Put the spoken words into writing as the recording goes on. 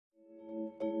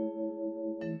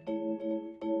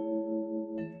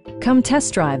Come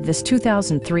test drive this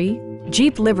 2003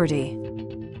 Jeep Liberty.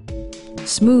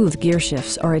 Smooth gear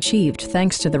shifts are achieved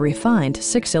thanks to the refined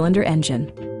 6-cylinder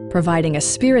engine, providing a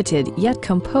spirited yet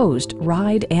composed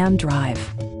ride and drive.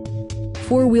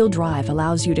 4-wheel drive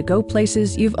allows you to go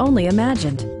places you've only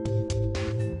imagined.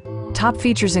 Top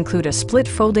features include a split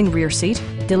folding rear seat,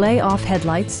 delay-off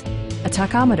headlights, a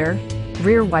tachometer,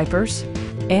 rear wipers,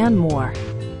 and more.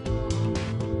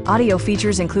 Audio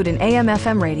features include an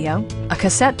AM/FM radio, a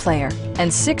cassette player,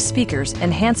 and 6 speakers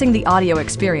enhancing the audio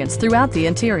experience throughout the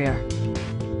interior.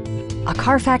 A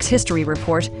Carfax history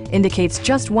report indicates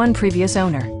just one previous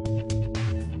owner.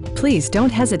 Please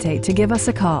don't hesitate to give us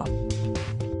a call.